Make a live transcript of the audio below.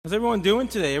How's everyone doing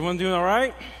today? Everyone doing all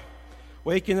right?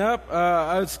 Waking up?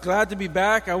 I was glad to be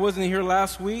back. I wasn't here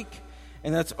last week,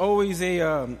 and that's always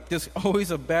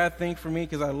always a bad thing for me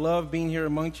because I love being here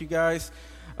amongst you guys.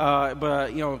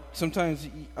 But sometimes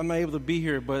I'm not able to be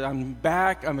here. But I'm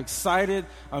back. I'm excited.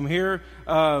 I'm here.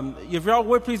 If y'all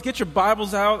would please get your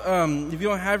Bibles out. If you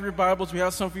don't have your Bibles, we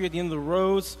have some for you at the end of the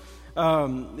rows.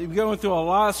 We're going through a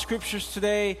lot of scriptures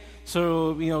today,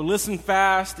 so listen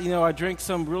fast. I drank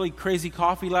some really crazy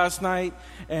coffee last night,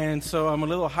 and so I'm a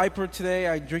little hyper today.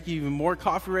 I drink even more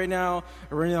coffee right now.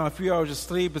 I'm running on a few hours of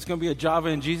sleep. It's going to be a Java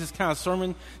and Jesus kind of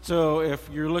sermon, so if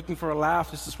you're looking for a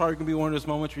laugh, this is probably going to be one of those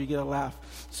moments where you get a laugh.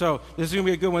 So this is going to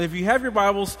be a good one. If you have your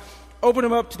Bibles, open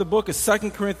them up to the book of 2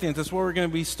 Corinthians. That's where we're going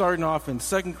to be starting off in.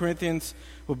 2 Corinthians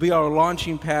will be our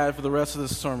launching pad for the rest of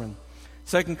this sermon.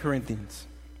 2 Corinthians.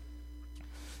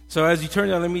 So as you turn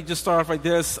down, let me just start off like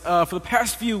this. For the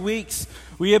past few weeks,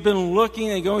 we have been looking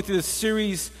and going through this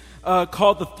series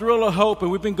called The Thrill of Hope,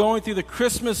 and we've been going through the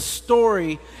Christmas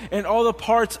story and all the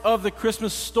parts of the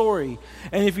Christmas story.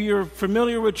 And if you're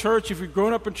familiar with church, if you've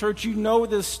grown up in church, you know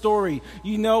this story.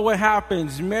 You know what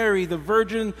happens. Mary, the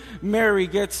Virgin Mary,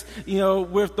 gets,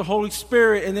 with the Holy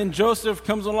Spirit, and then Joseph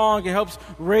comes along and helps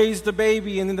raise the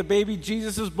baby, and then the baby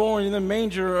Jesus is born in the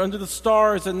manger under the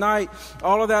stars at night.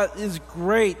 All of that is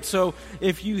great. So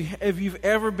if you've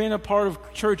ever been a part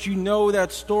of church, you know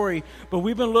that story. But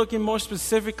we've been looking more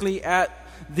specifically at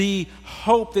the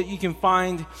hope that you can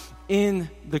find in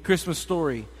the Christmas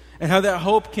story and how that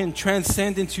hope can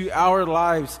transcend into our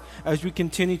lives as we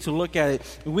continue to look at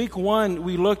it. In week 1,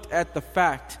 we looked at the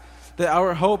fact that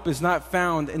our hope is not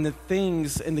found in the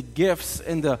things and the gifts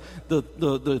and the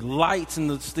lights and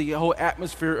the whole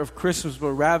atmosphere of Christmas,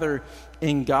 but rather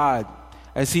in God,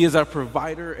 as He is our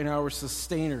provider and our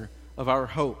sustainer of our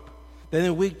hope. Then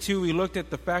in week 2, we looked at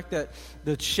the fact that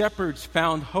the shepherds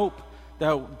found hope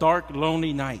that dark,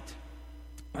 lonely night.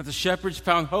 That the shepherds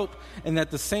found hope, and that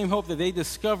the same hope that they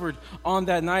discovered on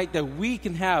that night, that we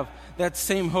can have that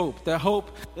same hope. That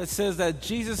hope that says that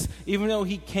Jesus, even though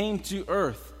He came to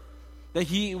earth, that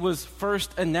He was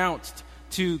first announced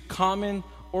to common,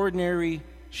 ordinary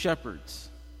shepherds.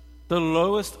 The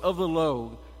lowest of the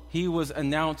low, He was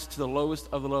announced to the lowest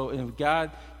of the low. And if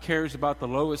God cares about the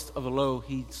lowest of the low,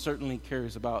 He certainly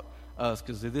cares about us.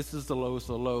 Because if this is the lowest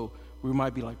of the low, we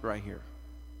might be like right here.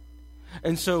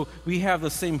 And so we have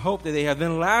the same hope that they have.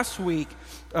 Then last week,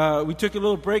 we took a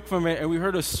little break from it, and we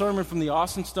heard a sermon from the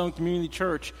Austin Stone Community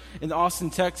Church in Austin,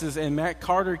 Texas. And Matt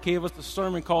Carter gave us a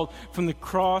sermon called From the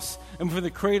Cross and From the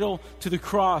Cradle to the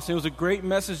Cross. And it was a great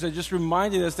message that just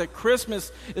reminded us that Christmas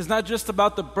is not just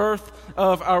about the birth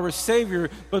of our Savior,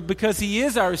 but because He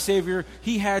is our Savior,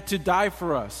 He had to die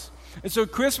for us. And so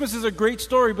Christmas is a great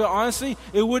story, but honestly,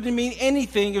 it wouldn't mean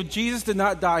anything if Jesus did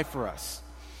not die for us.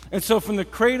 And so from the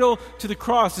cradle to the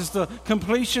cross is the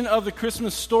completion of the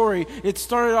Christmas story. It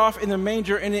started off in the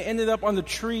manger, and it ended up on the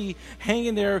tree,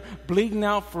 hanging there, bleeding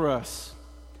out for us.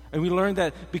 And we learned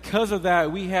that because of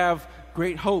that, we have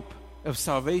great hope of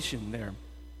salvation there.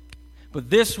 But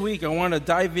this week, I want to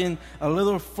dive in a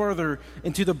little further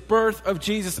into the birth of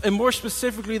Jesus, and more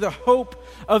specifically, the hope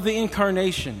of the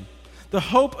incarnation. The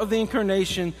hope of the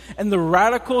incarnation and the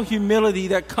radical humility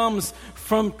that comes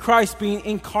from Christ being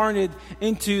incarnate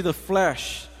into the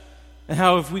flesh. And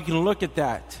how if we can look at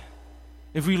that,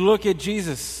 if we look at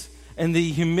Jesus and the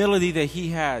humility that He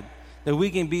had, that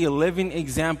we can be a living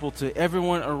example to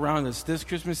everyone around us this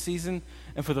Christmas season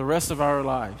and for the rest of our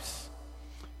lives.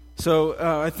 So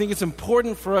I think it's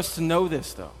important for us to know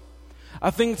this, though.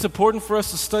 I think it's important for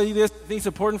us to study this. I think it's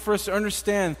important for us to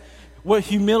understand what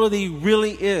humility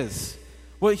really is.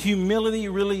 What humility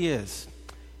really is.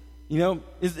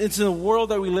 It's in a world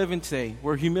that we live in today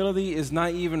where humility is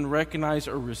not even recognized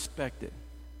or respected.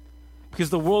 Because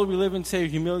the world we live in today,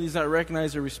 humility is not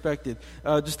recognized or respected.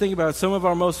 Just think about it. Some of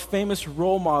our most famous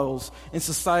role models in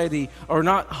society are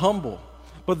not humble,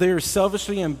 but they are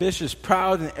selfishly ambitious,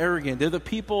 proud, and arrogant. They're the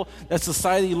people that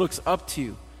society looks up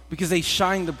to because they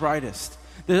shine the brightest.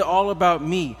 They're all about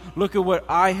me. Look at what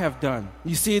I have done.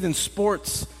 You see it in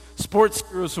sports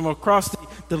heroes from across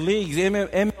the leagues,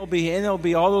 MLB,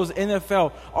 NLB, all those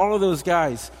NFL, all of those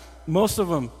guys. Most of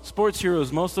them, sports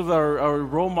heroes, most of our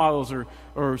role models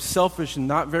are selfish and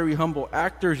not very humble.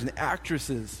 Actors and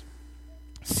actresses,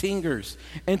 singers,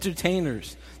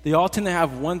 entertainers, they all tend to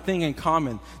have one thing in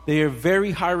common. They are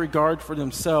very high regard for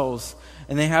themselves,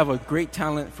 and they have a great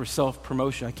talent for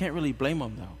self-promotion. I can't really blame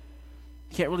them, though.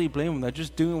 Can't really blame them. They're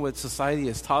just doing what society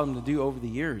has taught them to do over the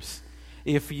years.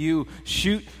 If you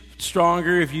shoot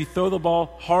stronger, if you throw the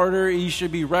ball harder, you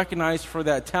should be recognized for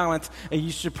that talent, and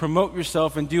you should promote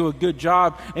yourself and do a good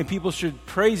job, and people should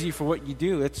praise you for what you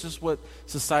do. It's just what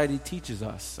society teaches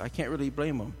us. I can't really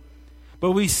blame them.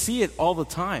 But we see it all the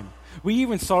time. We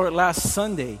even saw it last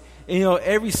Sunday. And,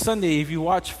 every Sunday, if you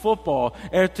watch football,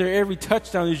 after every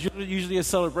touchdown, there's usually a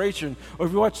celebration. Or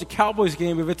if you watch the Cowboys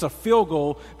game, if it's a field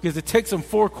goal, because it takes them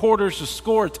 4 quarters to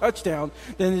score a touchdown,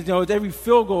 then, with every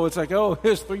field goal, it's like, oh,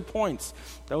 here's 3 points.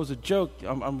 That was a joke.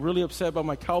 I'm really upset about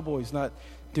my Cowboys not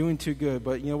doing too good.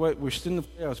 But you know what? We're still in the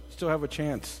playoffs. We still have a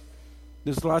chance.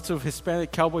 There's lots of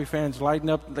Hispanic Cowboy fans lighting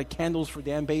up like candles for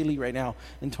Dan Bailey right now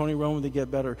and Tony Romo to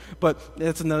get better. But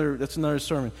that's another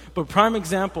sermon. But prime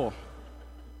example,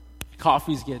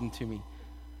 coffee's getting to me.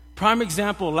 Prime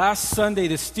example, last Sunday,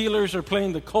 the Steelers are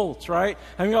playing the Colts, right?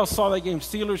 How many of y'all saw that game?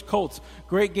 Steelers-Colts.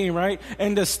 Great game, right?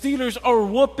 And the Steelers are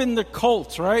whooping the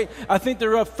Colts, right? I think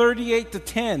they're up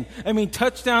 38-10. I mean,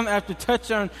 touchdown after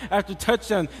touchdown after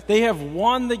touchdown. They have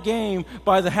won the game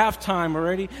by the halftime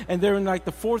already, and they're in like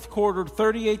the fourth quarter,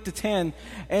 38-10,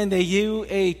 and they do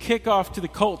a kickoff to the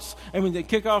Colts. They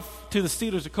kick off to the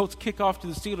Steelers. The Colts kick off to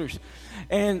the Steelers.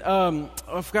 And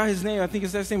I forgot his name. I think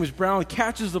his last name was Brown.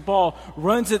 Catches the ball,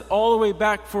 runs it all the way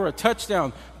back for a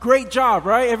touchdown. Great job,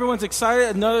 right? Everyone's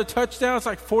excited. Another touchdown. It's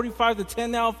like 45-10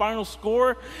 now, final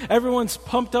score. Everyone's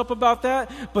pumped up about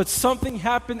that. But something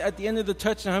happened at the end of the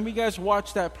touchdown. How many of you guys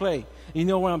watched that play? You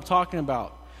know what I'm talking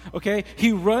about. Okay,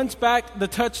 he runs back the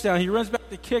touchdown. He runs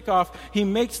back the kickoff. He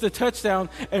makes the touchdown,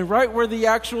 and right where the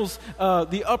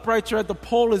the uprights are at the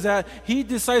pole is at, he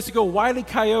decides to go Wile E.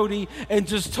 Coyote and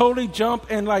just totally jump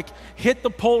and like hit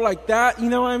the pole like that. You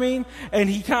know what I mean? And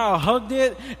he kind of hugged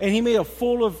it, and he made a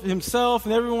fool of himself,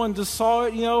 and everyone just saw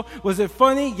it. Was it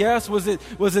funny? Yes. Was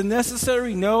it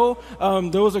necessary? No.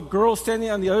 There was a girl standing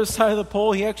on the other side of the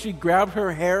pole. He actually grabbed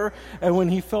her hair, and when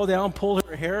he fell down, pulled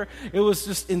her hair. It was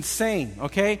just insane.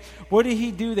 Okay. What did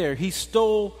he do there? He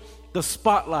stole the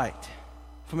spotlight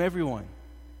from everyone.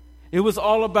 It was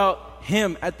all about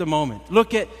him at the moment.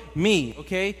 Look at me,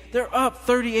 okay? They're up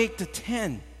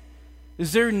 38-10.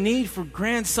 Is there a need for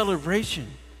grand celebration?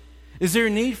 Is there a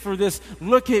need for this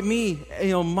look at me,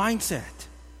 mindset?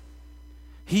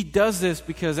 He does this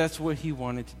because that's what he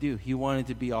wanted to do. He wanted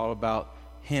to be all about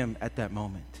him at that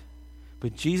moment.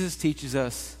 But Jesus teaches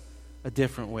us a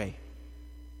different way.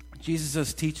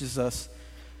 Jesus teaches us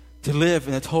to live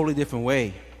in a totally different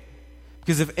way.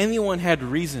 Because if anyone had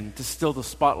reason to steal the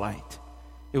spotlight,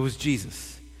 it was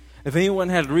Jesus. If anyone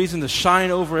had reason to shine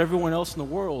over everyone else in the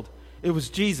world, it was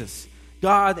Jesus.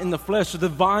 God in the flesh, the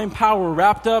divine power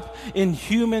wrapped up in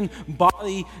human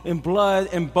body and blood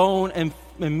and bone and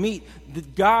meat.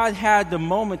 God had the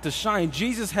moment to shine.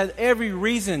 Jesus had every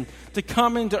reason to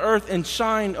come into earth and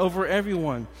shine over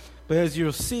everyone. But as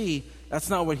you'll see, that's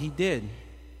not what he did.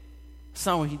 That's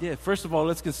not what he did. First of all,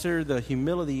 let's consider the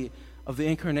humility of the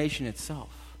incarnation itself.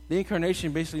 The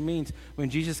incarnation basically means when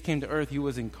Jesus came to earth, he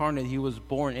was incarnate. He was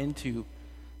born into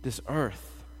this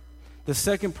earth. The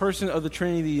second person of the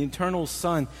Trinity, the eternal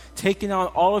Son, taking on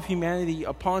all of humanity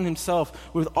upon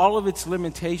himself with all of its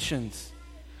limitations.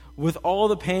 With all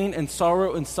the pain and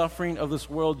sorrow and suffering of this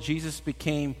world, Jesus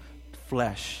became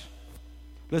flesh.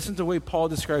 Listen to the way Paul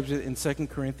describes it in 2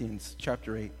 Corinthians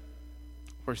chapter 8,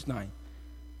 verse 9.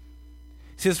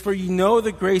 He says, "For you know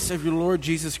the grace of your Lord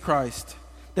Jesus Christ,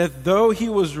 that though he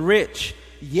was rich,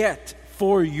 yet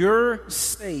for your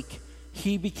sake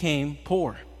he became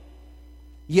poor.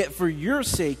 Yet for your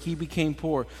sake he became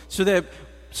poor, so that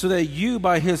you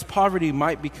by his poverty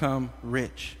might become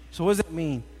rich." So what does it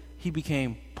mean he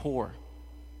became poor?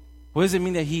 What does it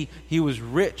mean that he was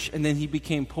rich and then he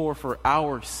became poor for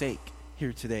our sake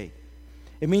here today?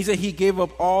 It means that he gave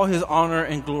up all his honor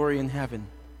and glory in heaven.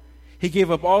 He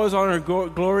gave up all his honor and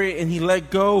glory, and he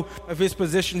let go of his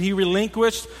position. He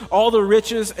relinquished all the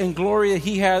riches and glory that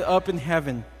he had up in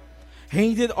heaven. And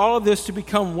he did all of this to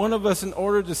become one of us in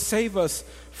order to save us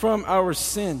from our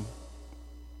sin.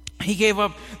 He gave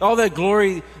up all that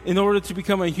glory in order to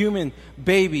become a human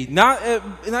baby, not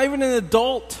even an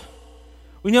adult.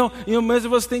 Most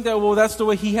of us think that, well, that's the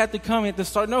way he had to come. He had to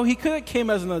start. No, he could have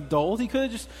came as an adult. He could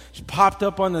have just popped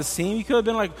up on the scene. He could have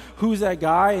been like, who's that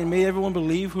guy? And made everyone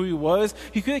believe who he was.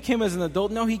 He could have came as an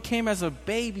adult. No, he came as a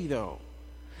baby, though.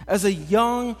 As a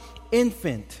young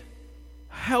infant.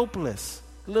 Helpless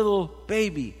little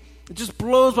baby. It just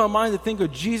blows my mind to think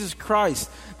of Jesus Christ,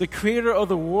 the creator of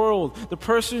the world, the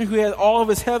person who had all of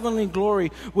his heavenly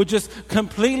glory, would just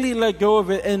completely let go of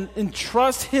it and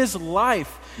entrust his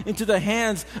life into the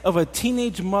hands of a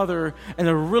teenage mother and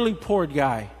a really poor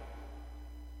guy.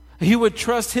 He would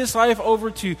trust his life over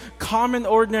to common,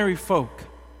 ordinary folk.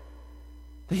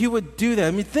 That he would do that.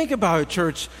 I mean, think about it,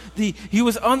 church. He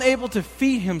was unable to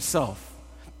feed himself.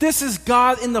 This is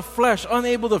God in the flesh,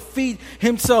 unable to feed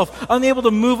himself, unable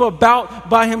to move about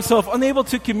by himself, unable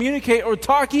to communicate or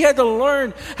talk. He had to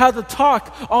learn how to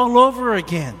talk all over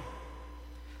again.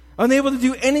 Unable to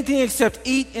do anything except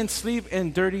eat and sleep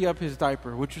and dirty up his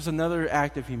diaper, which was another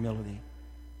act of humility.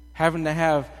 Having to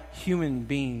have human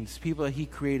beings, people that he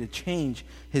created, change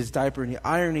his diaper. And the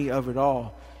irony of it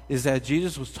all is that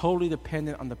Jesus was totally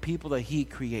dependent on the people that he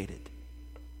created.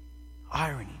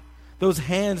 Irony. Those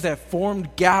hands that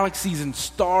formed galaxies and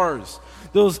stars.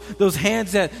 Those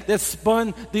hands that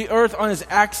spun the earth on its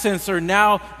axis are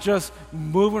now just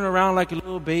moving around like a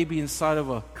little baby inside of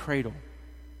a cradle.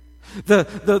 The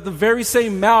very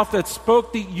same mouth that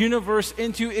spoke the universe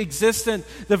into existence,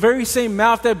 the very same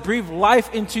mouth that breathed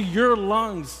life into your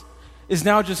lungs, is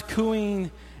now just cooing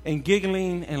and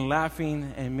giggling and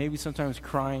laughing and maybe sometimes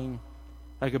crying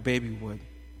like a baby would.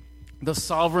 The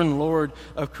sovereign Lord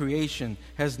of creation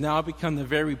has now become the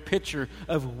very picture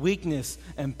of weakness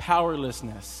and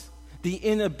powerlessness. The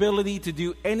inability to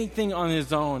do anything on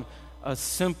his own, a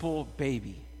simple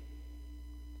baby.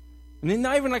 And then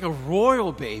not even like a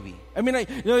royal baby. I mean,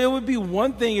 it would be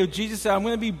one thing if Jesus said, I'm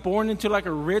going to be born into like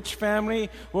a rich family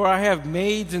where I have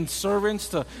maids and servants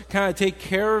to kind of take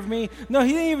care of me. No,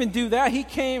 he didn't even do that. He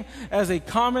came as a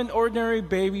common, ordinary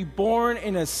baby born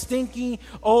in a stinky,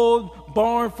 old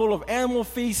barn full of animal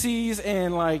feces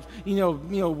and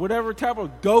whatever type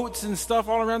of goats and stuff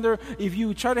all around there. If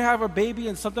you try to have a baby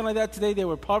and something like that today, they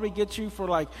would probably get you for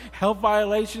like health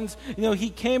violations. He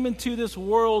came into this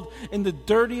world in the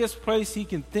dirtiest place he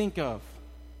can think of.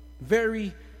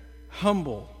 Very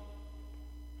humble,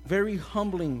 very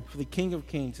humbling for the King of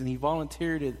Kings, and he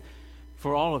volunteered it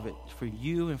for all of it, for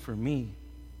you and for me.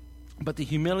 But the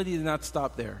humility did not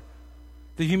stop there.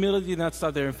 The humility did not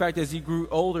stop there. In fact, as he grew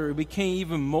older, it became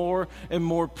even more and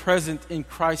more present in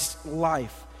Christ's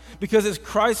life. Because as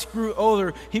Christ grew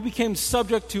older, he became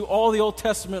subject to all the Old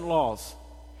Testament laws.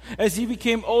 As he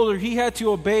became older, he had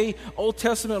to obey Old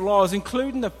Testament laws,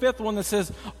 including the fifth one that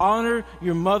says, honor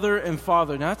your mother and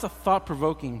father. Now, that's a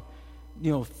thought-provoking,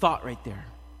 thought right there.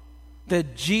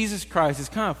 That Jesus Christ is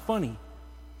kind of funny,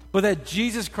 but that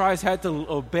Jesus Christ had to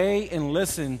obey and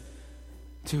listen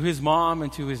to his mom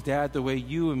and to his dad the way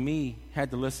you and me had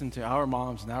to listen to our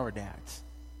moms and our dads.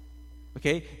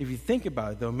 Okay? If you think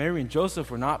about it, though, Mary and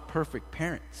Joseph were not perfect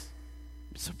parents.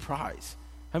 Surprise.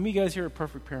 How many of you guys here are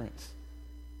perfect parents?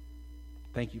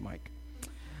 Thank you, Mike.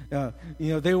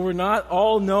 They were not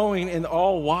all-knowing and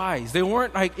all-wise. They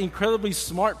weren't like incredibly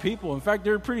smart people. In fact,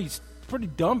 they were pretty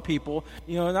dumb people.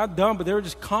 Not dumb, but they were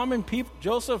just common people.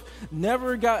 Joseph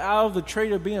never got out of the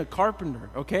trade of being a carpenter,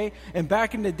 okay? And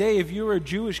back in the day, if you were a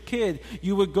Jewish kid,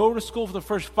 you would go to school for the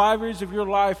first 5 years of your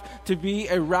life to be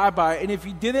a rabbi. And if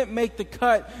you didn't make the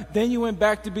cut, then you went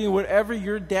back to being whatever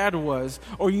your dad was,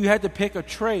 or you had to pick a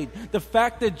trade. The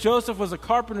fact that Joseph was a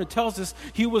carpenter tells us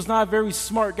he was not a very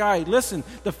smart guy. Listen,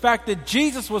 the fact that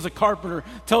Jesus was a carpenter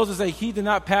tells us that he did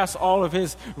not pass all of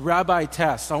his rabbi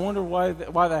tests. I wonder why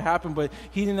that happened, but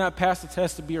he did not pass the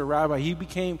test to be a rabbi. He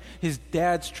became his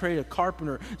dad's trade, a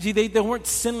carpenter. See, they weren't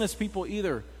sinless people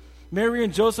either. Mary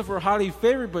and Joseph were highly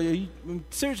favored, but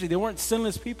seriously, they weren't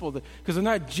sinless people because they're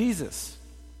not Jesus.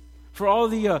 For all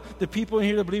the people in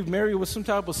here that believe Mary was some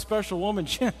type of special woman,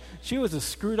 she was as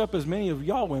screwed up as many of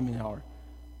y'all women are.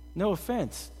 No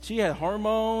offense. She had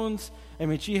hormones. I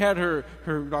mean, she had her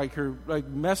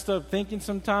messed up thinking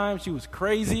sometimes. She was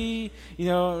crazy.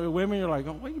 Women are like,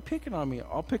 oh, why are you picking on me?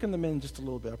 I'll pick on the men just a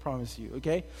little bit, I promise you,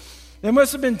 okay? There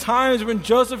must have been times when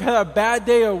Joseph had a bad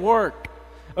day at work.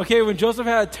 Okay, when Joseph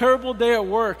had a terrible day at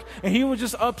work, and he was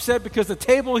just upset because the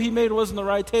table he made wasn't the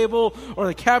right table, or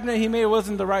the cabinet he made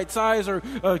wasn't the right size, or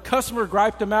a customer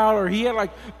griped him out, or he had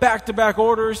back-to-back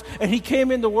orders, and he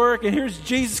came into work, and here's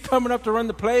Jesus coming up to run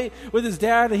the play with his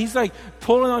dad, and he's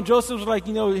pulling on Joseph's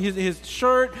his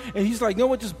shirt, and he's like,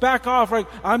 no, just back off,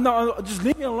 I'm not, just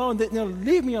leave me alone,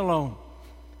 leave me alone.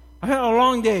 I had a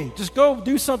long day. Just go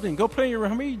do something. Go play in your room.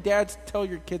 How many dads tell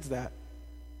your kids that?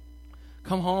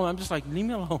 Come home, I'm just like, leave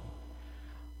me alone.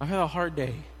 I had a hard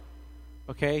day.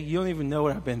 Okay? You don't even know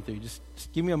what I've been through. Just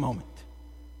give me a moment.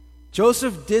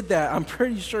 Joseph did that. I'm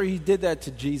pretty sure he did that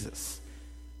to Jesus.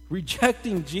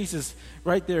 Rejecting Jesus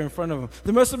right there in front of him.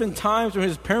 There must have been times when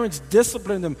his parents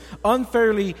disciplined him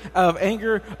unfairly out of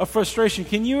anger, of frustration.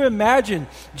 Can you imagine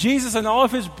Jesus and all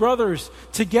of his brothers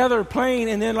together playing,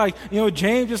 and then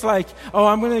James just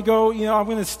I'm going to go, I'm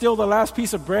going to steal the last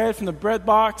piece of bread from the bread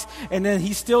box, and then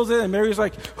he steals it, and Mary's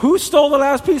like, who stole the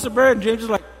last piece of bread? And James is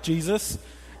like, Jesus,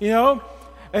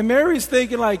 And Mary's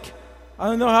thinking I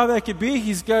don't know how that could be.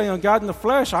 He's got, God in the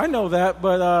flesh. I know that.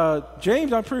 But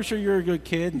James, I'm pretty sure you're a good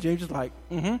kid. And James is like,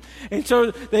 mm-hmm. And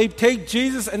so they take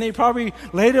Jesus and they probably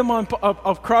laid him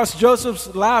across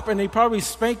Joseph's lap, and they probably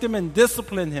spanked him and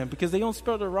disciplined him because they don't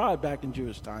spare the rod back in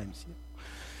Jewish times.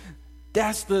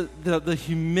 That's the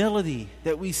humility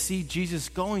that we see Jesus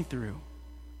going through.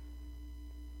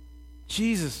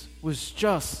 Jesus was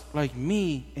just like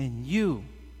me and you.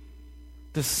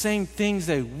 The same things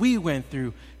that we went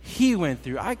through, he went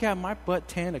through. I got my butt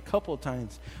tanned a couple of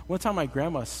times. One time my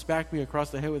grandma smacked me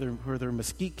across the head with her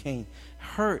mesquite cane.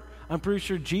 Hurt. I'm pretty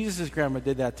sure Jesus' grandma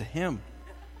did that to him.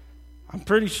 I'm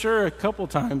pretty sure a couple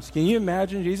times. Can you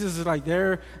imagine? Jesus is like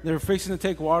there. They're fixing to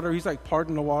take water. He's like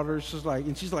parting the water. It's just like,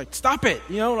 and she's like, stop it.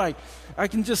 Like I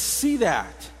can just see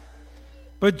that.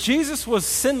 But Jesus was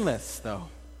sinless, though.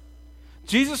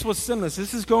 Jesus was sinless.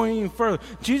 This is going even further.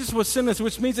 Jesus was sinless,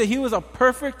 which means that he was a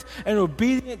perfect and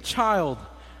obedient child.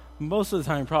 Most of the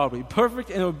time, probably. Perfect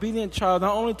and obedient child,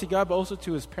 not only to God, but also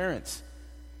to his parents.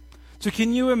 So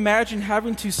can you imagine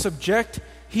having to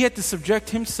he had to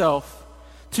subject himself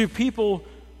to people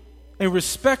and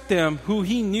respect them who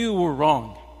he knew were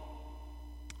wrong.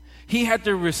 He had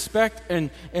to respect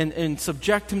and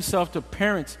subject himself to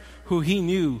parents who he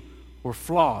knew were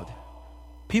flawed.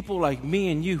 People like me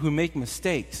and you who make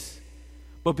mistakes.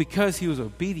 But because he was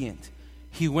obedient,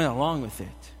 he went along with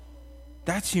it.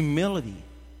 That's humility.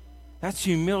 That's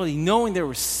humility, knowing they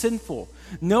were sinful.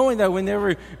 Knowing that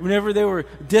whenever they were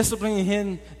disciplining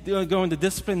him, going to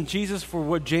discipline Jesus for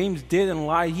what James did and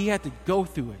lied, he had to go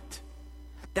through it.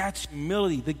 That's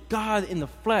humility. The God in the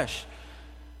flesh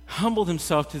humbled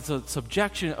himself to the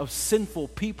subjection of sinful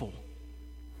people.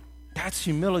 That's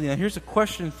humility. Now here's a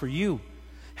question for you.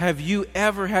 Have you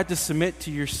ever had to submit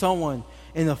to someone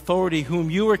in authority whom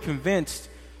you were convinced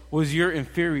was your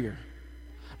inferior?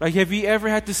 Like, have you ever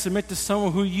had to submit to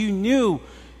someone who you knew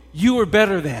you were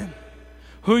better than?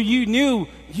 Who you knew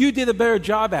you did a better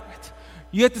job at?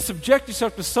 You had to subject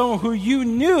yourself to someone who you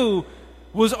knew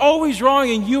was always wrong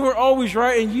and you were always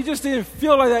right, and you just didn't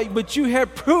feel like that, but you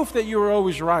had proof that you were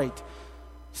always right.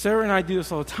 Sarah and I do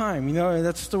this all the time, and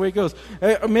that's just the way it goes.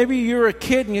 Maybe you're a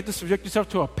kid and you have to subject yourself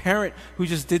to a parent who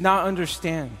just did not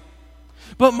understand.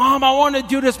 But Mom, I want to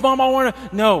do this. Mom, I want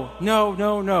to.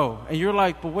 No. And you're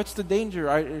like, but what's the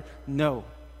danger? No.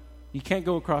 You can't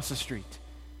go across the street.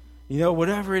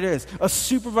 Whatever it is. A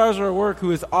supervisor at work who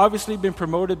has obviously been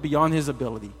promoted beyond his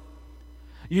ability.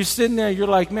 You're sitting there, you're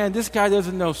like, man, this guy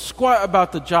doesn't know squat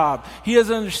about the job. He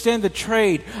doesn't understand the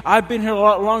trade. I've been here a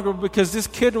lot longer because this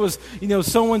kid was,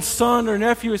 someone's son or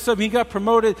nephew or something. He got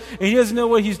promoted and he doesn't know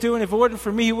what he's doing. If it wasn't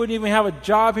for me, he wouldn't even have a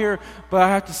job here, but I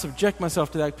have to subject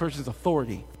myself to that person's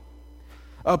authority.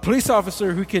 A police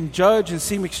officer who can judge and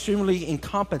seem extremely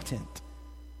incompetent.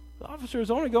 The officer is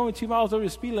only going 2 miles over the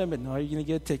speed limit. No, you're going to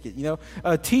get a ticket.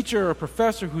 A teacher or a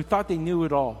professor who thought they knew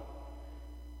it all.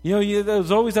 There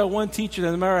was always that one teacher that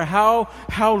no matter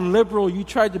how liberal you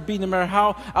tried to be, no matter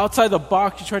how outside the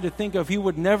box you tried to think of, he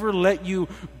would never let you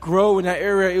grow in that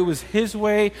area. It was his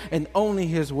way and only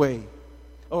his way.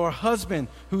 Or a husband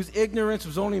whose ignorance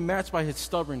was only matched by his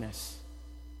stubbornness.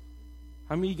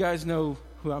 How many of you guys know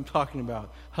who I'm talking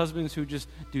about? Husbands who just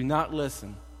do not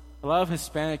listen. A lot of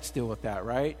Hispanics deal with that,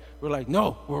 right? We're like,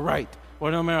 no, we're right.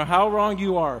 Well, no matter how wrong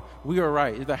you are, we are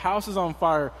right. If the house is on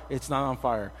fire, it's not on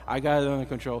fire. I got it under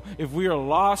control. If we are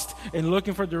lost and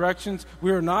looking for directions,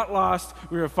 we are not lost.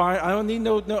 We are fine. I don't need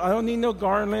no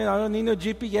Garmin. I don't need no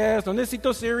GPS. No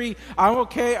necesito Siri. I'm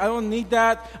okay. I don't need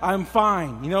that. I'm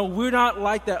fine. We're not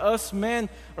like that. Us men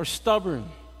are stubborn,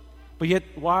 but yet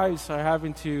wives are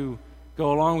having to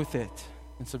go along with it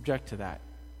and subject to that.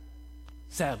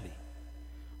 Sadly,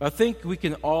 I think we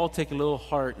can all take a little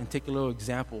heart and take a little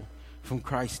example from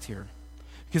Christ here.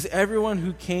 Because everyone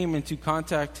who came into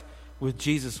contact with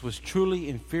Jesus was truly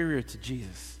inferior to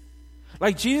Jesus.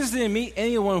 Like, Jesus didn't meet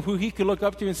anyone who he could look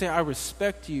up to and say, I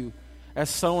respect you as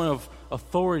someone of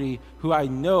authority who I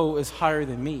know is higher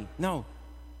than me. No.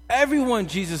 Everyone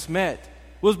Jesus met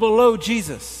was below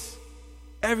Jesus.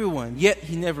 Everyone. Yet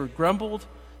he never grumbled.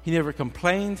 He never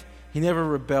complained. He never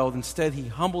rebelled. Instead, he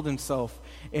humbled himself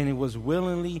and he was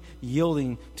willingly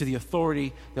yielding to the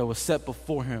authority that was set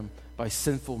before him by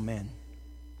sinful men.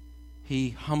 He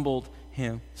humbled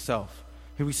himself.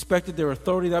 He respected their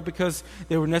authority, not because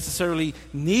they were necessarily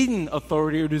needing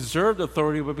authority or deserved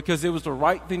authority, but because it was the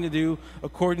right thing to do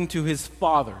according to his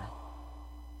Father.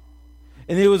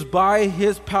 And it was by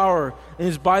his power, and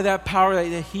it's by that power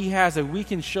that he has that we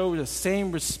can show the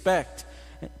same respect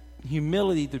and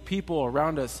humility to people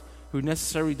around us who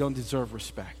necessarily don't deserve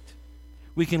respect.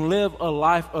 We can live a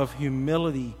life of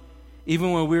humility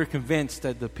even when we're convinced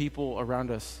that the people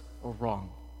around us or wrong.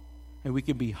 And we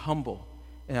can be humble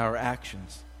in our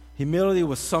actions. Humility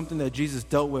was something that Jesus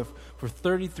dealt with for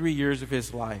 33 years of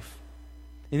his life.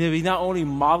 And he not only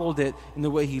modeled it in the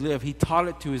way he lived, he taught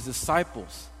it to his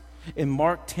disciples. In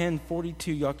Mark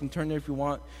 10:42, y'all can turn there if you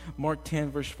want. Mark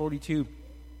 10, verse 42.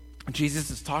 Jesus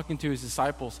is talking to his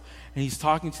disciples, and he's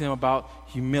talking to them about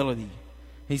humility.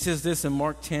 He says this in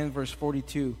Mark 10, verse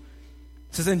 42.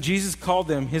 It says, and Jesus called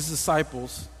them, his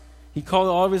disciples. He called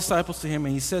all of his disciples to him,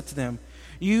 and he said to them,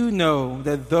 you know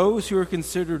that those who are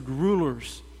considered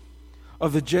rulers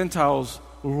of the Gentiles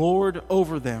lord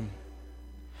over them,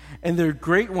 and their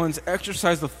great ones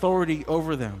exercise authority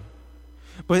over them.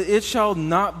 But it shall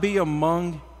not be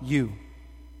among you.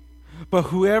 But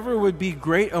whoever would be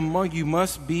great among you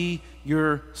must be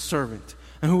your servant.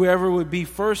 And whoever would be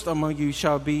first among you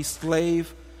shall be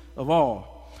slave of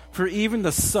all. For even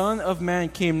the Son of Man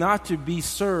came not to be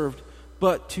served,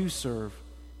 but to serve,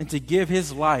 and to give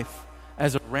his life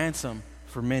as a ransom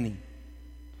for many.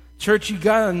 Church, you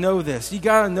got to know this. You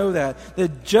got to know that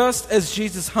just as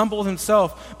Jesus humbled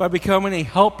himself by becoming a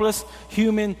helpless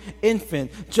human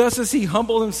infant, just as he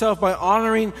humbled himself by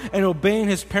honoring and obeying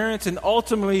his parents, and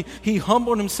ultimately he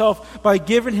humbled himself by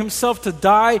giving himself to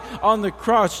die on the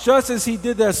cross, just as he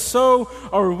did that, so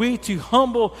are we to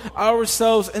humble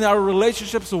ourselves in our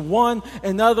relationships with one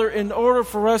another in order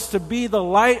for us to be the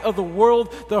light of the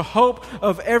world, the hope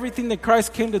of everything that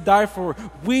Christ came to die for.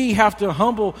 We have to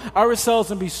humble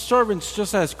ourselves and be servants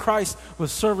just as Christ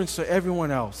was servants to everyone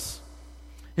else.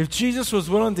 If Jesus was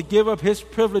willing to give up his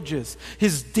privileges,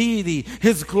 his deity,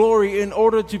 his glory in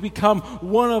order to become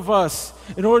one of us,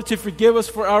 in order to forgive us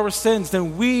for our sins,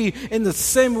 then we in the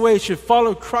same way should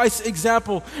follow Christ's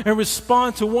example and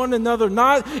respond to one another,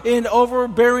 not in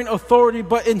overbearing authority,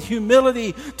 but in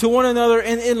humility to one another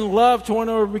and in love to one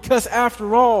another, because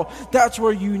after all, that's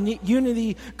where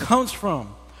unity comes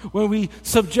from. When we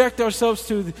subject ourselves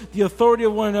to the authority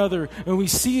of one another, and we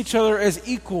see each other as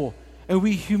equal, and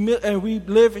we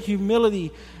live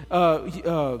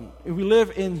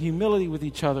in humility with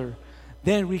each other,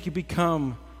 then we can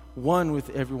become one with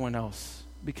everyone else,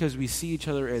 because we see each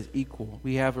other as equal.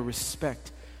 We have a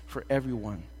respect for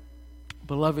everyone.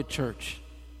 Beloved church,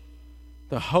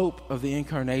 the hope of the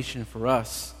incarnation for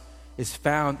us is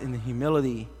found in the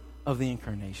humility of the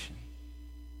incarnation.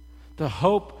 The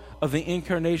hope of the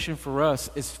incarnation for us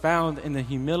is found in the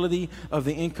humility of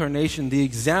the incarnation, the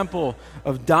example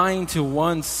of dying to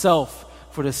oneself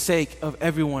for the sake of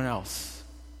everyone else.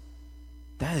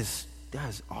 That is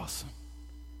awesome.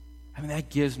 I mean,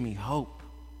 that gives me hope.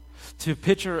 To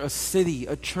picture a city,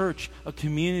 a church, a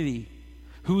community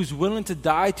who's willing to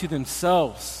die to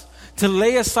themselves, to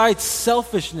lay aside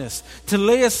selfishness, to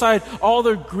lay aside all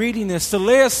their greediness, to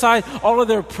lay aside all of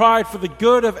their pride for the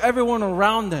good of everyone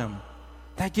around them.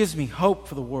 That gives me hope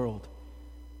for the world.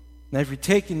 Now, if you're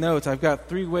taking notes, I've got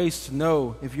 3 ways to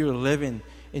know if you're living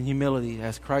in humility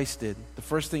as Christ did. The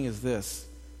first thing is this.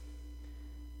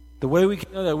 The way we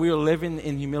can know that we are living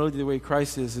in humility the way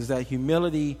Christ is that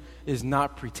humility is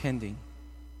not pretending.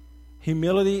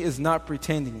 Humility is not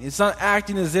pretending. It's not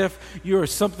acting as if you're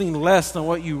something less than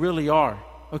what you really are.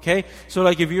 Okay? So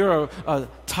like if you're a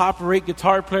top-rate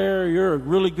guitar player, you're a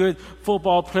really good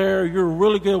football player, you're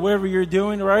really good at whatever you're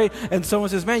doing, right? And someone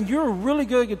says, man, you're a really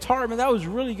good guitar, man, that was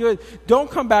really good.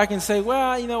 Don't come back and say,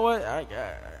 well, you know what,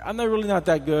 I'm not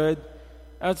that good.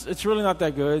 It's really not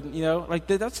that good, you know? Like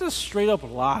that's a straight-up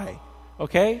lie,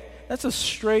 okay? That's a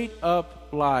straight-up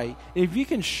lie. If you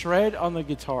can shred on the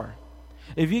guitar,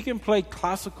 if you can play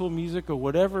classical music or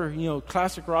whatever, you know,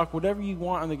 classic rock, whatever you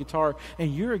want on the guitar,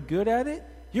 and you're good at it,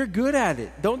 you're good at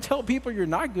it. Don't tell people you're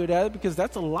not good at it, because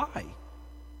that's a lie.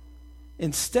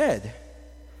 Instead,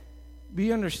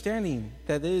 be understanding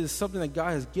that it is something that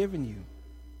God has given you.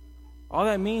 All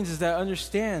that means is that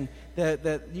understand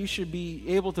that you should be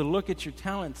able to look at your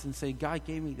talents and say, God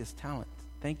gave me this talent.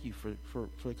 Thank you for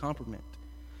the compliment.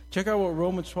 Check out what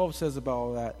Romans 12 says about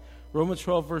all that. Romans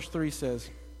 12 verse 3 says,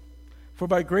 For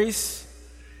by the grace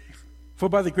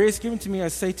given to me, I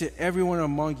say to everyone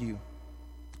among you,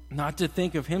 not to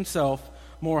think of himself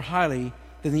more highly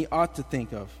than he ought to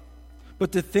think of,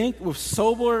 but to think with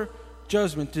sober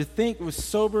judgment,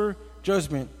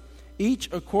 each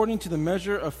according to the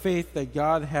measure of faith that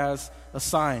God has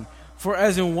assigned. For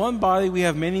as in one body we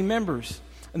have many members,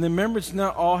 and the members do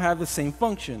not all have the same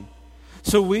function.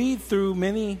 So we, though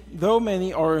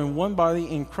many are in one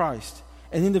body in Christ,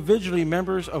 and individually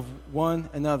members of one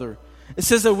another. It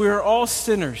says that we are all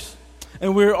sinners,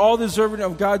 and we are all deserving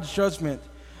of God's judgment,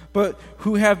 but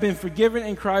who have been forgiven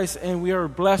in Christ, and we are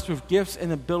blessed with gifts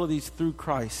and abilities through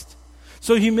Christ.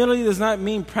 So humility does not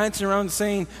mean prancing around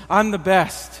saying, I'm the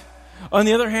best. On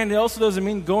the other hand, it also doesn't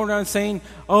mean going around saying,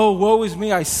 oh, woe is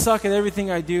me, I suck at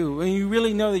everything I do. And you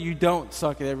really know that you don't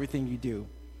suck at everything you do.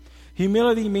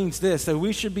 Humility means this, that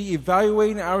we should be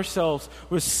evaluating ourselves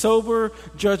with sober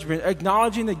judgment,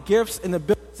 acknowledging the gifts and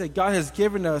abilities that God has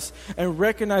given us, and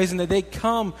recognizing that they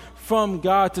come from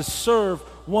God to serve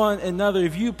one another.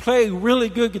 If you play really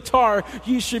good guitar,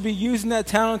 you should be using that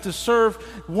talent to serve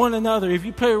one another. If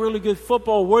you play really good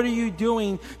football, what are you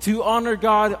doing to honor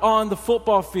God on the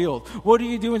football field? What are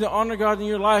you doing to honor God in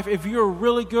your life? If you're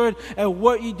really good at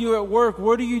what you do at work,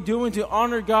 what are you doing to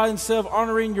honor God instead of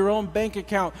honoring your own bank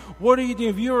account? What are you doing?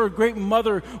 If you're a great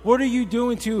mother, what are you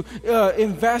doing to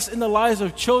invest in the lives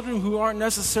of children who aren't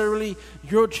necessarily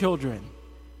your children?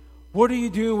 What are you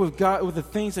doing with God, with the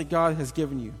things that God has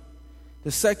given you?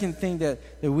 The second thing that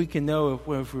we can know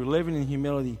if we're living in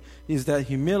humility is that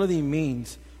humility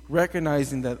means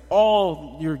recognizing that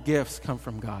all your gifts come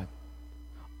from God.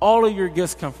 All of your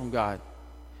gifts come from God.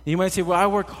 You might say, well, I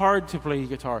worked hard to play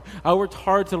guitar. I worked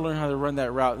hard to learn how to run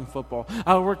that route in football.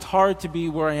 I worked hard to be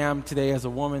where I am today as a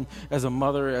woman, as a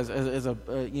mother, as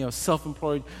a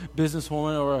self-employed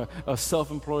businesswoman or a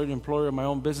self-employed employer of my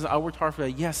own business. I worked hard for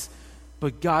that, yes,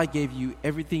 but God gave you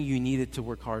everything you needed to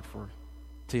work hard for,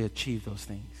 to achieve those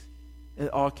things. It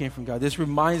all came from God. This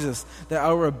reminds us that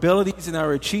our abilities and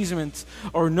our achievements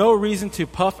are no reason to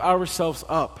puff ourselves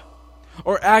up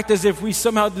or act as if we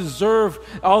somehow deserve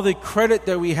all the credit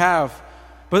that we have.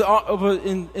 But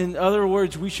in other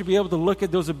words, we should be able to look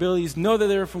at those abilities, know that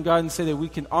they're from God, and say that we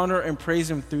can honor and praise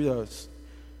Him through those.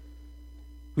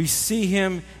 We see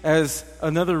Him as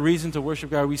another reason to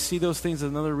worship God. We see those things as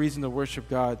another reason to worship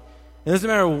God. It doesn't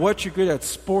matter what you're good at,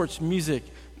 sports, music,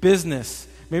 business.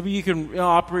 Maybe you can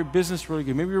operate business really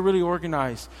good. Maybe you're really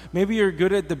organized. Maybe you're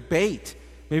good at debate.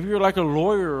 Maybe you're like a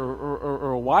lawyer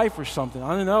or a wife or something.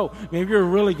 I don't know. Maybe you're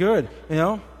really good,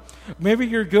 Maybe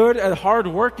you're good at hard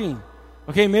working.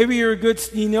 Okay, maybe you're a good,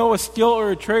 a skill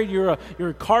or a trade. You're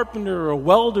a carpenter or a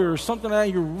welder or something like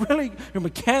that. You're a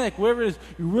mechanic, whatever it is.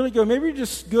 You're really good. Maybe you're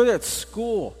just good at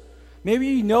school. Maybe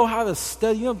you know how to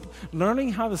study.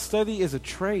 Learning how to study is a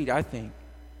trade, I think.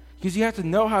 Because you have to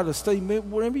know how to study.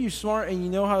 Whenever you're smart and you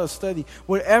know how to study,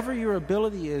 whatever your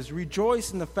ability is,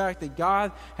 rejoice in the fact that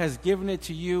God has given it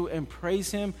to you and praise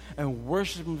Him and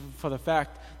worship Him for the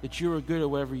fact that you are good at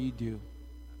whatever you do.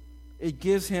 It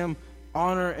gives Him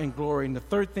honor and glory. And the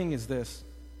third thing is this.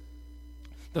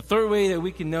 The third way that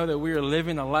we can know that we are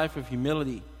living a life of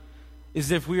humility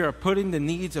is if we are putting the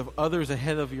needs of others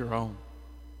ahead of your own.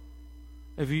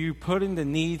 If you're putting the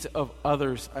needs of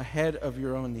others ahead of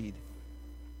your own need.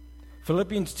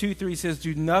 Philippians 2:3 says,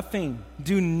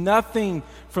 do nothing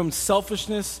from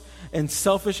selfishness and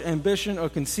selfish ambition or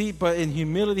conceit, but in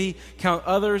humility count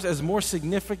others as more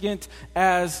significant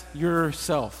as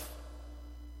yourself.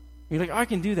 You're like, I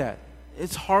can do that.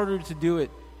 It's harder to do it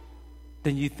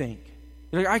than you think.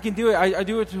 You're like, I can do it. I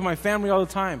do it to my family all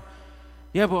the time.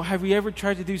 Yeah, but have you ever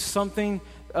tried to do something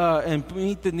and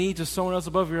meet the needs of someone else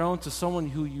above your own to someone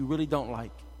who you really don't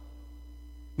like?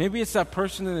 Maybe it's that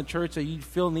person in the church that you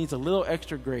feel needs a little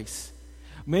extra grace.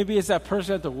 Maybe it's that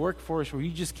person at the workforce where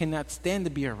you just cannot stand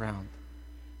to be around.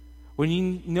 When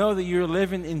you know that you're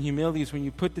living in humility is when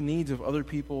you put the needs of other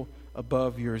people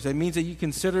above yours. That means that you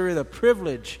consider it a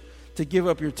privilege to give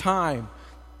up your time,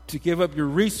 to give up your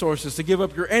resources, to give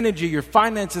up your energy, your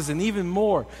finances, and even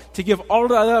more. To give all of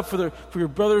that up for your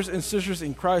brothers and sisters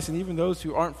in Christ and even those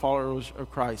who aren't followers of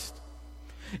Christ.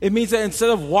 It means that instead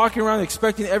of walking around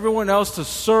expecting everyone else to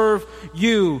serve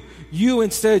you, you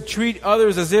instead treat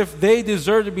others as if they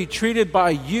deserve to be treated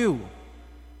by you.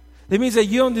 That means that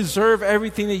you don't deserve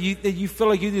everything that you feel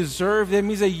like you deserve. That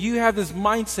means that you have this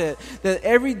mindset that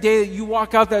every day that you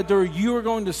walk out that door, you are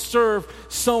going to serve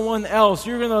someone else.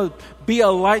 You're going to be a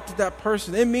light to that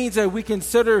person. It means that we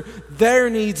consider their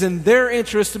needs and their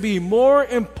interests to be more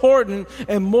important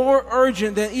and more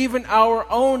urgent than even our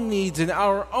own needs and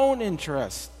our own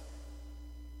interests.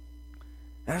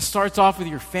 And that starts off with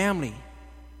your family.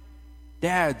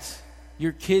 Dads,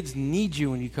 your kids need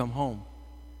you when you come home.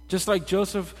 Just like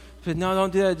Joseph said, no,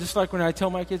 don't do that. Just like when I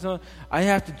tell my kids, no, I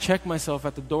have to check myself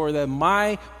at the door that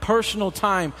my personal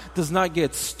time does not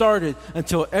get started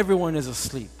until everyone is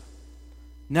asleep.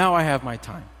 Now I have my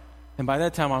time. And by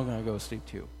that time, I'm going to go to sleep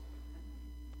too.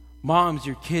 Moms,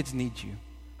 your kids need you.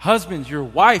 Husbands, your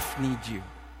wife needs you.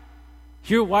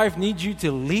 Your wife needs you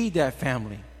to lead that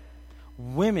family.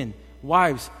 Women,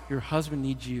 wives, your husband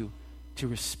needs you to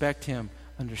respect him,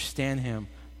 understand him,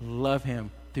 love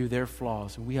him through their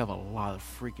flaws. And we have a lot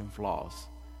of freaking flaws.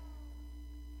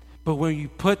 But when you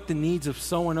put the needs of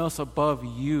someone else above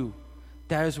you,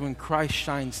 that is when Christ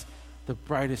shines the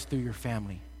brightest through your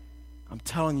family. I'm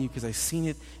telling you because I've seen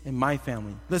it in my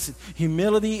family. Listen,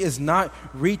 humility is not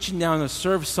reaching down to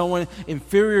serve someone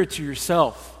inferior to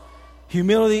yourself.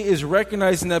 Humility is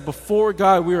recognizing that before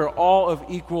God, we are all of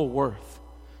equal worth.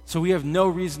 So we have no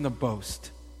reason to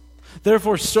boast.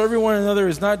 Therefore, serving one another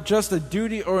is not just a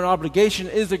duty or an obligation.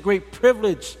 It is a great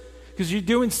privilege because you're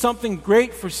doing something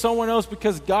great for someone else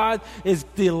because God is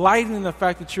delighting in the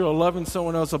fact that you're loving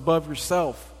someone else above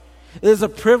yourself. It is a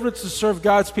privilege to serve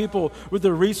God's people with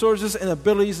the resources and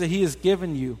abilities that He has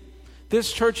given you.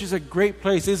 This church is a great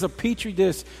place. It is a petri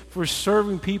dish for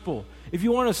serving people. If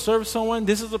you want to serve someone,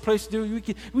 this is the place to do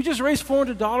it. We just raised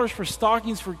 $400 for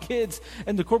stockings for kids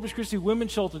and the Corpus Christi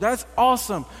Women's Shelter. That's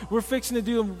awesome. We're fixing to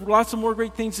do lots of more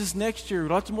great things this next year,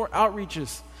 lots of more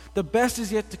outreaches. The best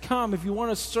is yet to come. If you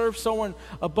want to serve someone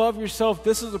above yourself,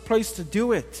 this is the place to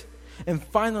do it. And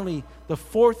finally, the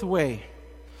fourth way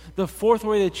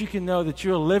that you can know that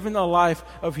you're living a life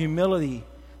of humility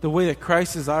the way that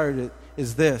Christ desired it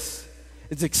is this.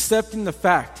 It's accepting the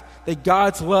fact that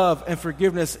God's love and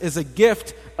forgiveness is a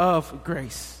gift of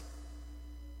grace.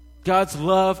 God's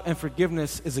love and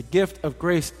forgiveness is a gift of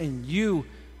grace, and you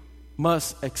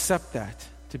must accept that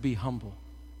to be humble.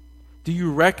 Do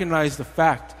you recognize the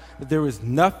fact that there is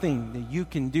nothing that you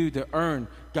can do to earn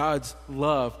God's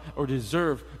love or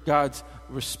deserve God's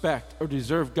respect or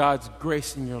deserve God's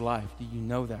grace in your life? Do you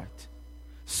know that?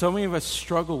 So many of us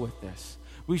struggle with this.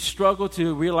 We struggle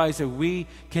to realize that we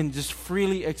can just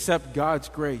freely accept God's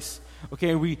grace.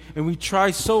 Okay, and we try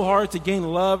so hard to gain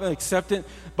love and acceptance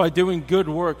by doing good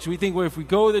works. We think, well, if we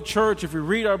go to church, if we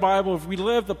read our Bible, if we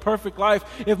live the perfect life,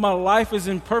 if my life is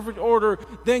in perfect order,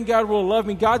 then God will love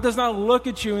me. God does not look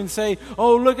at you and say,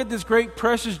 oh, look at this great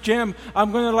precious gem.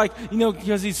 I'm going to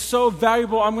because he's so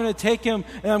valuable, I'm going to take him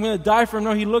and I'm going to die for him.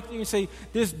 No, he looked at you and say,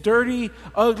 this dirty,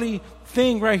 ugly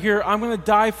thing right here, I'm going to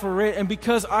die for it. And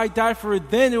because I die for it,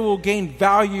 then it will gain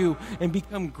value and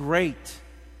become great.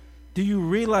 Do you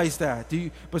realize that?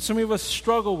 But some of us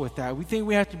struggle with that. We think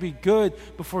we have to be good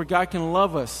before God can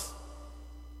love us.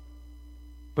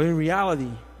 But in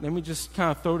reality, let me just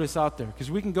kind of throw this out there,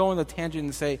 because we can go on the tangent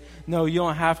and say, no, you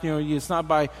don't have to. It's not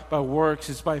by works,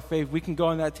 it's by faith. We can go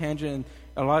on that tangent, and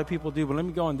a lot of people do. But let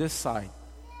me go on this side.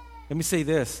 Let me say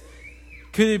this.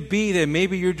 Could it be that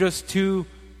maybe you're just too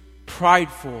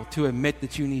prideful to admit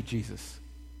that you need Jesus?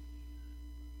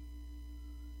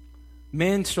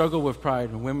 Men struggle with pride,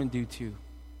 and women do too.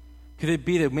 Could it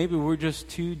be that maybe we're just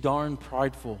too darn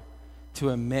prideful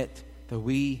to admit that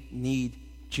we need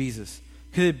Jesus?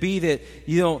 Could it be that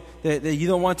you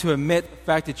don't want to admit the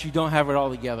fact that you don't have it all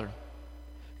together?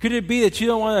 Could it be that you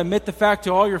don't want to admit the fact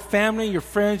to all your family, your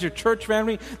friends, your church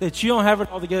family, that you don't have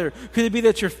it all together? Could it be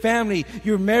that your family,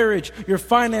 your marriage, your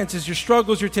finances, your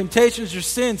struggles, your temptations, your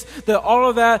sins, that all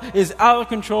of that is out of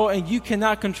control and you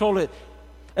cannot control it?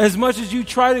 As much as you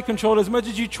try to control it, as much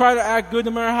as you try to act good,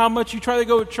 no matter how much you try to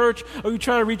go to church, or you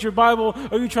try to read your Bible,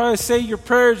 or you try to say your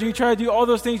prayers, or you try to do all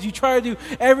those things, you try to do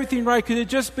everything right, could it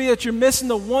just be that you're missing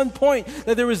the one point,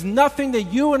 that there is nothing that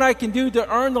you and I can do to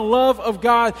earn the love of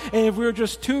God, and if we're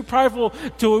just too prideful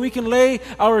to where we can lay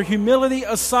our humility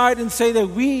aside and say that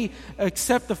we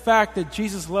accept the fact that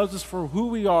Jesus loves us for who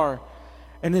we are,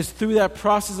 and it's through that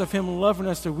process of Him loving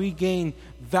us that we gain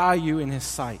value in His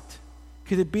sight?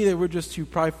 Could it be that we're just too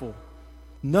prideful?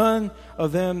 None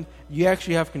of them you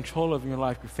actually have control of in your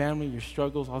life. Your family, your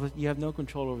struggles, all that, you have no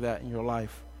control over that in your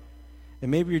life. And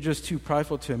maybe you're just too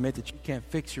prideful to admit that you can't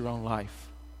fix your own life.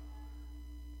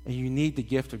 And you need the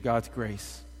gift of God's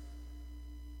grace.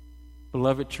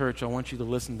 Beloved church, I want you to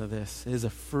listen to this. It is a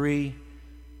free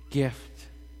gift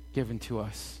given to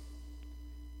us.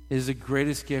 It is the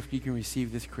greatest gift you can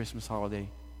receive this Christmas holiday.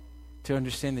 To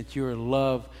understand that you are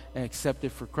loved and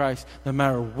accepted for Christ. No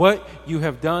matter what you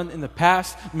have done in the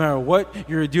past, no matter what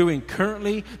you're doing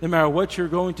currently, no matter what you're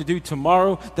going to do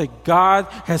tomorrow, that God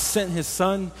has sent His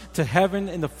Son to heaven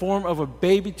in the form of a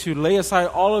baby to lay aside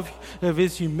all of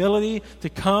His humility, to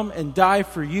come and die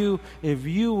for you. If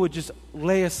you would just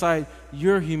lay aside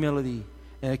your humility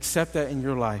and accept that in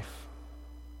your life.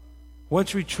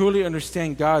 Once we truly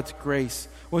understand God's grace,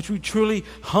 once we truly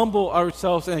humble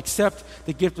ourselves and accept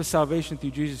the gift of salvation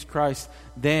through Jesus Christ,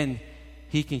 then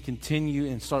He can continue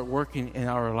and start working in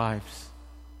our lives.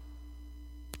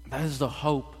 That is the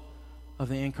hope of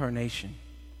the incarnation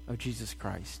of Jesus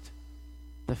Christ.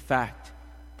 The fact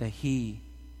that He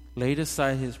laid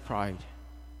aside His pride,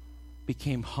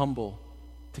 became humble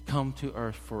to come to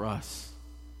earth for us.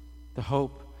 The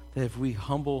hope that if we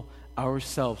humble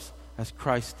ourselves as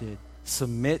Christ did,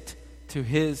 submit to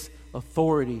His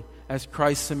authority as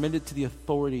Christ submitted to the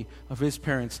authority of his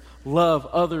parents. Love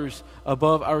others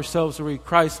above ourselves the way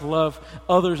Christ loved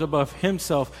others above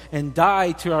himself, and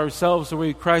die to ourselves the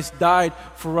way Christ died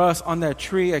for us on that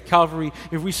tree at Calvary.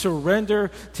 If we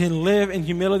surrender to live in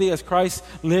humility as Christ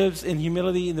lives in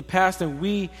humility in the past, then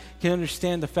we can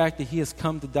understand the fact that he has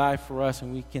come to die for us,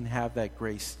 and we can have that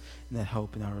grace and that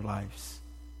hope in our lives.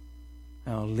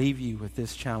 And I'll leave you with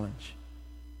this challenge.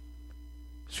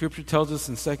 Scripture tells us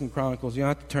in 2 Chronicles, you don't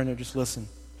have to turn there, just listen.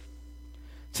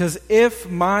 It says, if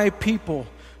my people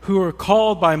who are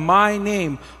called by my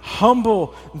name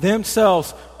humble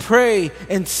themselves, pray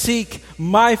and seek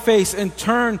my face and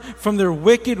turn from their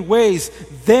wicked ways,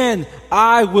 then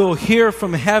I will hear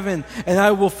from heaven and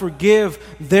I will forgive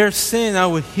their sin. I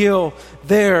will heal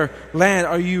their land.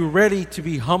 Are you ready to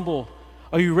be humble?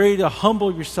 Are you ready to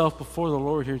humble yourself before the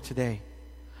Lord here today?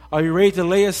 Are you ready to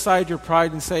lay aside your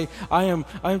pride and say, I am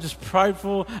just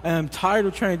prideful and I'm tired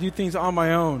of trying to do things on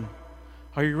my own?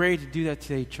 Are you ready to do that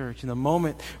today, church? In a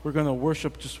moment, we're going to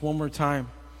worship just one more time,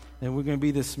 and we're going to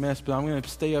be dismissed, but I'm going to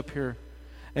stay up here.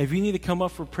 And if you need to come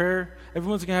up for prayer,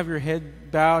 everyone's going to have your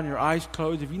head bowed and your eyes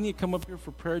closed. If you need to come up here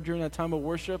for prayer during that time of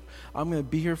worship, I'm going to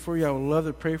be here for you. I would love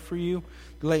to pray for you,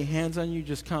 lay hands on you,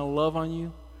 just kind of love on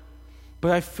you.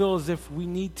 But I feel as if we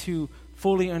need to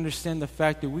fully understand the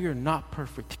fact that we are not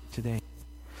perfect today,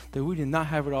 that we did not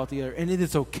have it all together. And it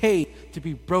is okay to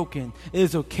be broken. It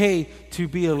is okay to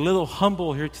be a little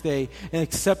humble here today and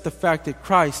accept the fact that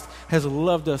Christ has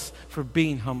loved us for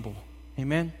being humble.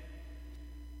 Amen?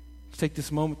 Let's take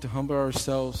this moment to humble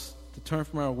ourselves, to turn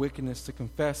from our wickedness, to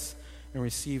confess and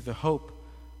receive the hope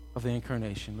of the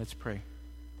incarnation. Let's pray.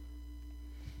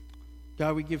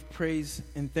 God, we give praise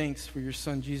and thanks for your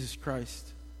Son, Jesus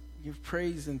Christ. Give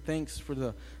praise and thanks for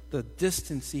the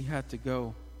distance he had to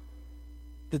go.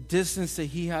 The distance that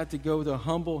he had to go to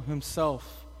humble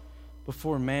himself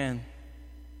before man,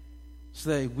 so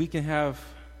that we can have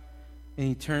an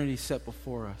eternity set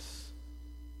before us.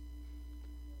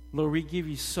 Lord, we give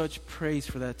you such praise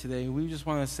for that today. We just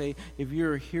want to say, if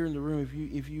you're here in the room,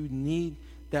 if you need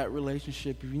that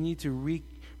relationship, if you need to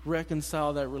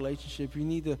reconcile that relationship, you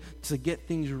need to get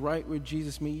things right with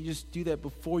Jesus, may you just do that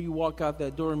before you walk out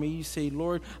that door. May you say,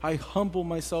 Lord, I humble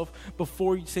myself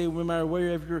before you. Say, no matter where,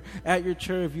 if you're at your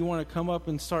chair, if you want to come up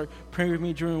and start praying with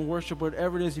me during worship,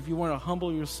 whatever it is, if you want to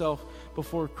humble yourself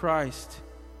before Christ,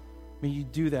 may you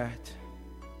do that.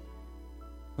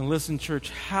 And listen,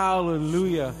 church,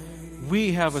 hallelujah,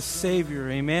 we have a Savior,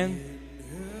 amen?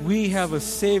 We have a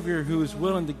Savior who is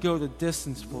willing to go the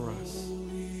distance for us.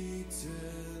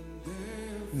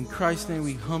 In Christ's name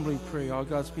we humbly pray. All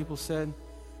God's people said,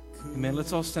 amen.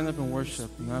 Let's all stand up and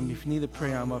worship. And if you need to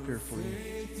pray, I'm up here for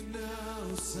you.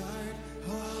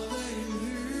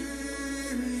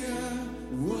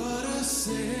 What a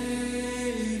Savior.